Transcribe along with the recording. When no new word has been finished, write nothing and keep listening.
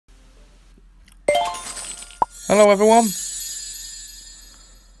Hello everyone,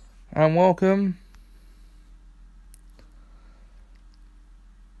 and welcome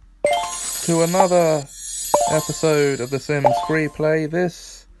to another episode of The Sims Free Play.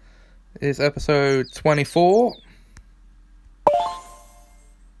 This is episode 24.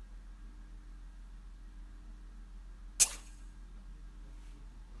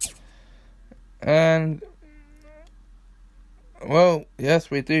 And, well, yes,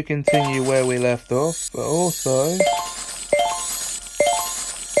 we do continue where we left off, but also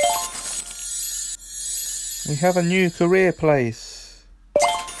we have a new career place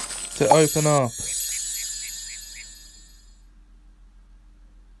to open up.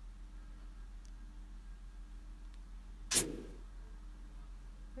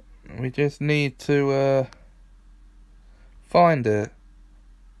 We just need to find it.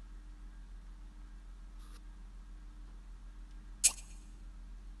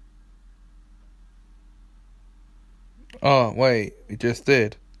 Oh, wait, we just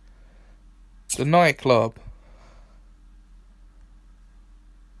did. The nightclub.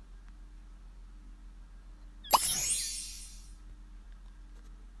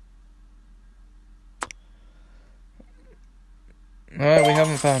 No, we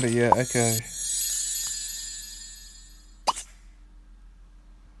haven't found it yet, okay.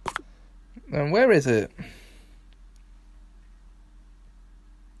 And where is it?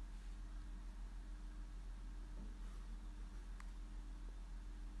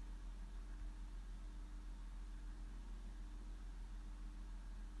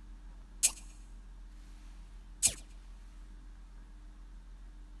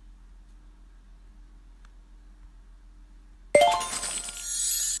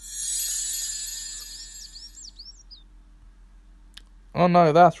 Oh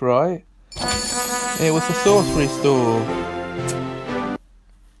no, that's right. It was the sorcery store.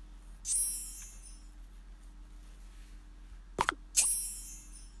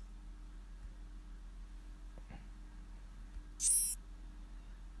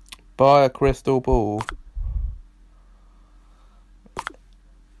 Buy a crystal ball.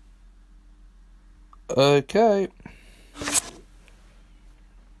 Okay.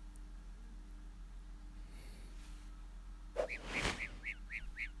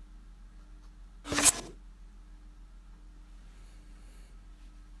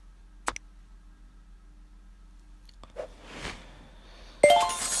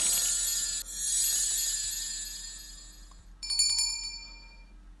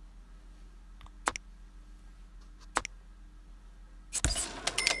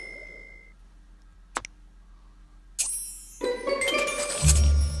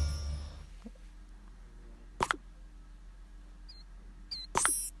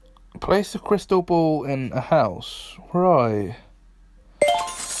 Place a crystal ball in a house. Right.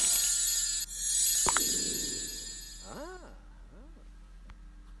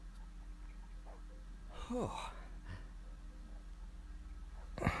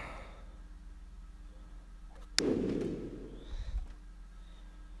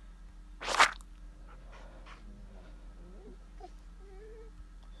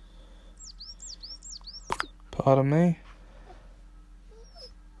 Pardon me.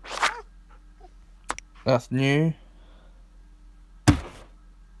 That's new.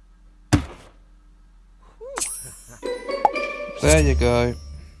 There you go.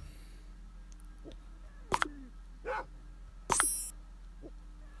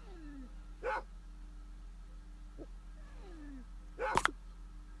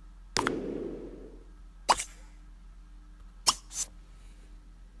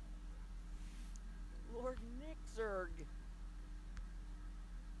 Lord Nixerg.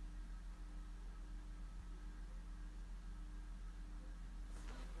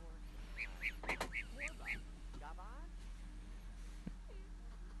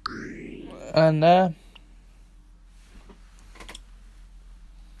 And oh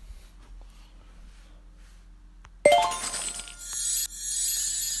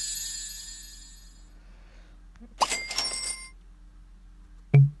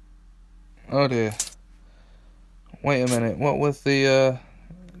dear. Wait a minute. What was the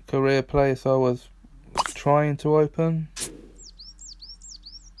career place I was trying to open?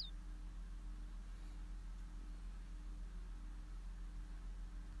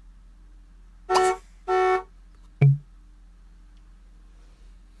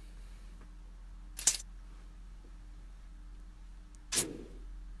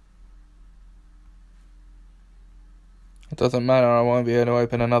 It doesn't matter, I won't be able to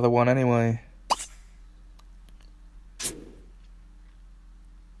open another one anyway.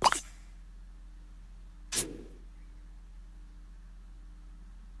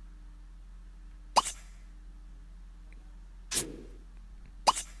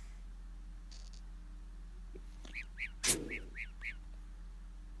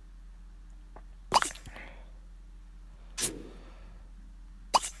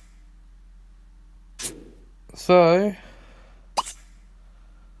 So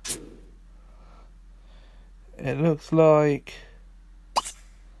it looks like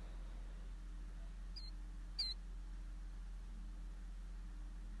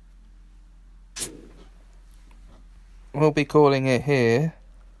we'll be calling it here.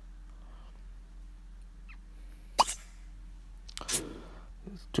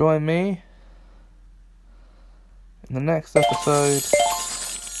 Join me in the next episode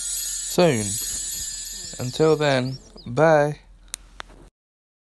soon. Until then, bye.